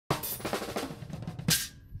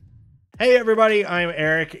Hey everybody, I'm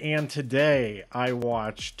Eric, and today I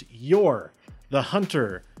watched You're the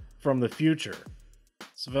Hunter from the Future.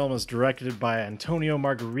 This film is directed by Antonio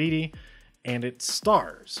Margheriti, and it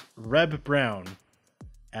stars Reb Brown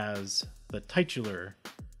as the titular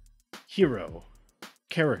hero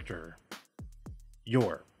character,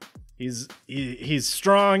 You're. He's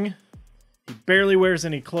strong, he barely wears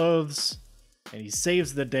any clothes, and he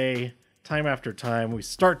saves the day time after time. We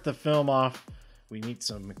start the film off. We meet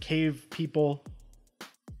some cave people.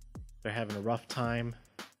 They're having a rough time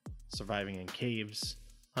surviving in caves,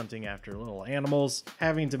 hunting after little animals,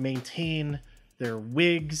 having to maintain their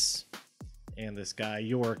wigs. And this guy,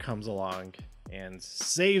 Yor, comes along and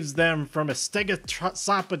saves them from a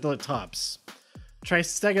Stegatopolis.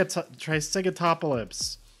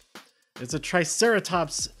 Triceratops. It's a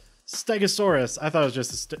Triceratops Stegosaurus. I thought it was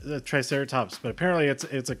just a Triceratops, but apparently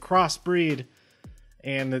it's a crossbreed.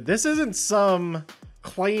 And this isn't some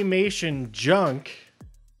claymation junk.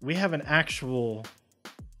 We have an actual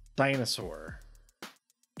dinosaur.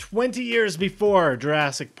 20 years before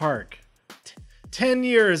Jurassic Park. 10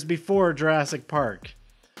 years before Jurassic Park.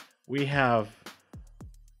 We have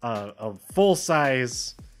a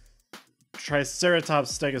full-size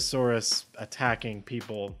Triceratops Stegosaurus attacking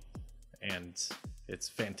people. And it's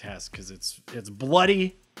fantastic because it's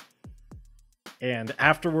bloody. And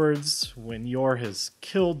afterwards, when Yor has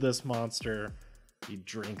killed this monster, he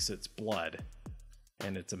drinks its blood.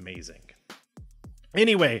 And it's amazing.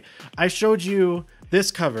 Anyway, I showed you this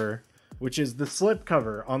cover, which is the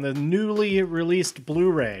slipcover on the newly released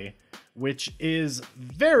Blu-ray, which is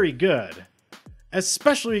very good.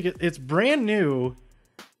 Especially, it's brand new.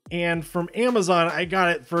 And from Amazon, I got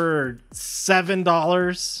it for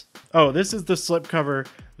 $7. Oh, this is the slipcover.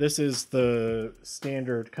 This is the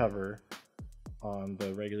standard cover on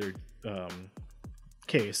the regular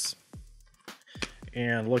case.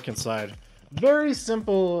 And look inside. Very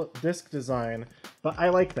simple disc design, but I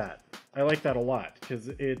like that. I like that a lot because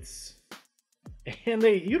it's, and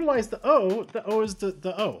they utilize the O. The O is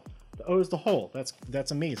the O. The O is the hole. That's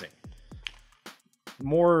amazing.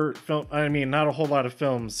 More film. I mean, not a whole lot of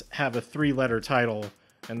films have a 3-letter title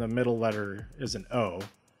and the middle letter is an O.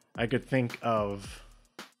 I could think of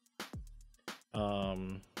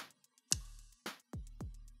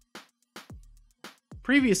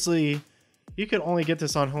previously, you could only get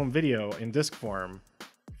this on home video in disc form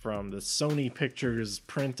from the Sony Pictures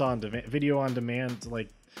print on demand, video on demand. Like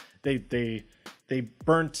they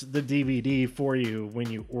burnt the DVD for you when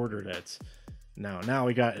you ordered it. Now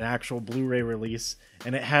we got an actual Blu-ray release,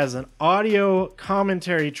 and it has an audio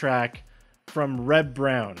commentary track from Reb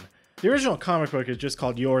Brown. The original comic book is just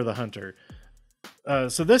called You're the Hunter.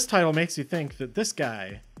 So this title makes you think that this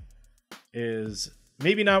guy is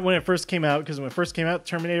maybe not when it first came out, because when it first came out,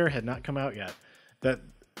 Terminator had not come out yet. That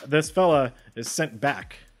this fella is sent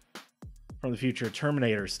back from the future,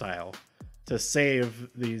 Terminator style, to save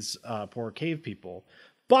these poor cave people.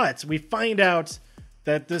 But we find out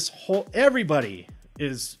that everybody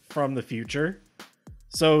is from the future.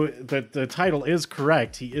 So the title is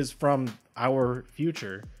correct. He is from our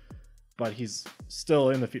future, but he's still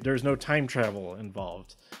in the future. There's no time travel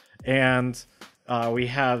involved. And we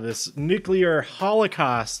have this nuclear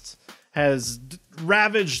holocaust has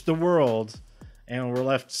ravaged the world, and we're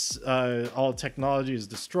left, all technology is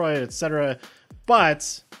destroyed, etc.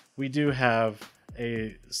 But we do have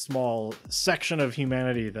a small section of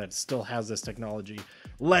humanity that still has this technology,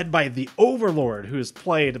 led by the Overlord, who is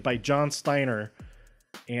played by John Steiner.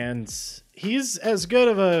 And he's as good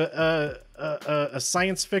of a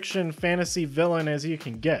science fiction fantasy villain as you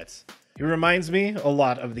can get. He reminds me a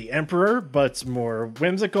lot of the Emperor, but more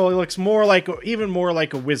whimsical. He looks even more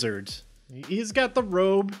like a wizard. He's got the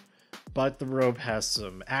robe, but the robe has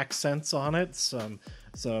some accents on it, some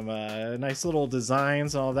nice little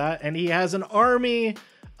designs and all that. And he has an army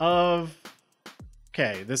of...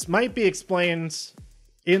 Okay, this might be explained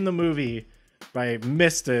in the movie, but I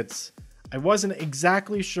missed it. I wasn't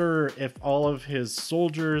exactly sure if all of his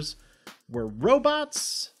soldiers were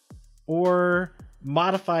robots or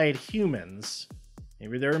modified humans.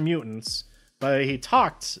 Maybe they were mutants, but he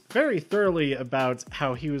talked very thoroughly about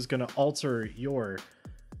how he was going to alter Yor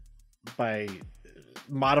by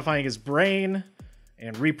modifying his brain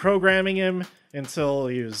and reprogramming him until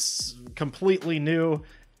he was completely new.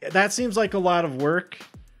 That seems like a lot of work.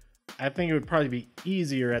 I think it would probably be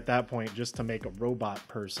easier at that point just to make a robot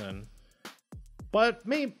person, but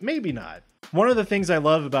maybe not. One of the things I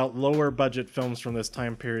love about lower budget films from this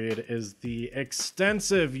time period is the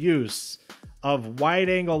extensive use of wide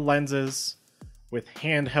angle lenses with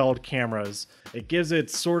handheld cameras. It gives it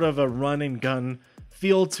sort of a run and gun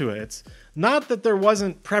feel to it. Not that there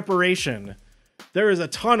wasn't preparation. There is a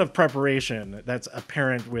ton of preparation that's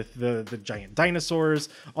apparent with the giant dinosaurs,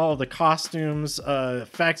 all the costumes,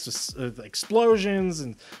 effects, explosions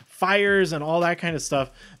and fires and all that kind of stuff.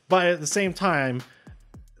 But at the same time,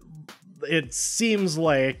 it seems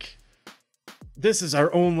like this is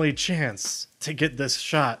our only chance to get this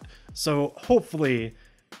shot. So hopefully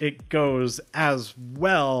it goes as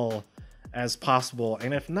well as possible.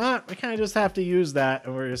 And if not, we kind of just have to use that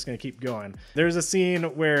and we're just going to keep going. There's a scene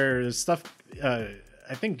where stuff, I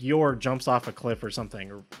think Yor jumps off a cliff or something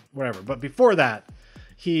or whatever. But before that,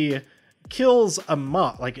 he kills a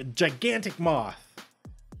moth, like a gigantic moth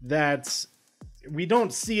that we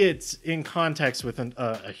don't see it in context with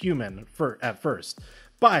a human at first.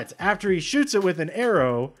 But after he shoots it with an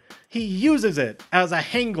arrow, he uses it as a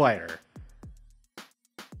hang glider.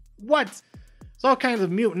 What? It's all kinds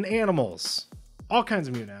of mutant animals. All kinds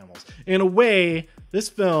of mutant animals. In a way, this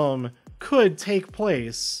film could take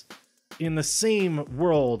place in the same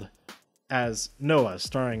world as Noah,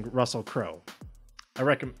 starring Russell Crowe.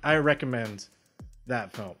 I recommend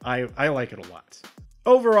that film. I like it a lot.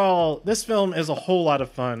 Overall, this film is a whole lot of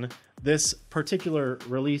fun. This particular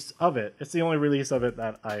release of it, it's the only release of it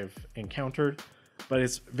that I've encountered, but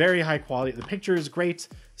it's very high quality. The picture is great.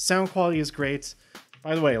 Sound quality is great.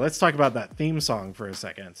 By the way, let's talk about that theme song for a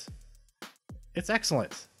second. It's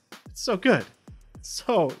excellent. It's so good.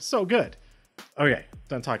 So good. Okay,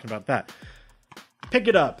 done talking about that. Pick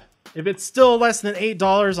it up. If it's still less than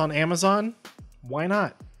 $8 on Amazon, why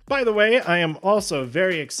not? By the way, I am also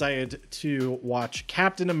very excited to watch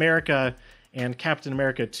Captain America and Captain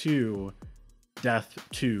America 2, Death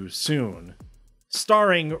Too Soon,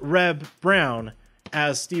 starring Reb Brown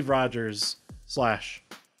as Steve Rogers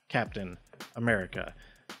 / Captain America.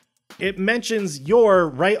 It mentions Yor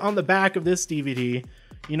right on the back of this DVD.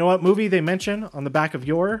 You know what movie they mention on the back of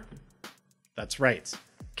Yor? That's right,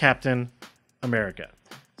 Captain America.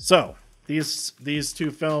 So these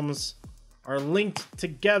two films are linked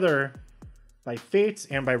together by fate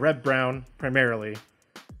and by Reb Brown primarily.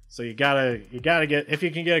 So you gotta get, if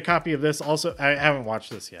you can get a copy of this. Also, I haven't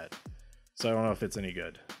watched this yet, so I don't know if it's any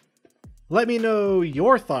good. Let me know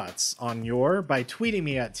your thoughts on Yor by tweeting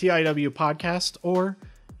me at TIW Podcast or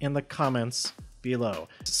in the comments below.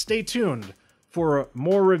 Stay tuned for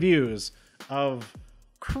more reviews of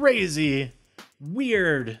crazy,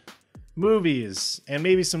 weird movies and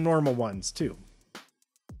maybe some normal ones too.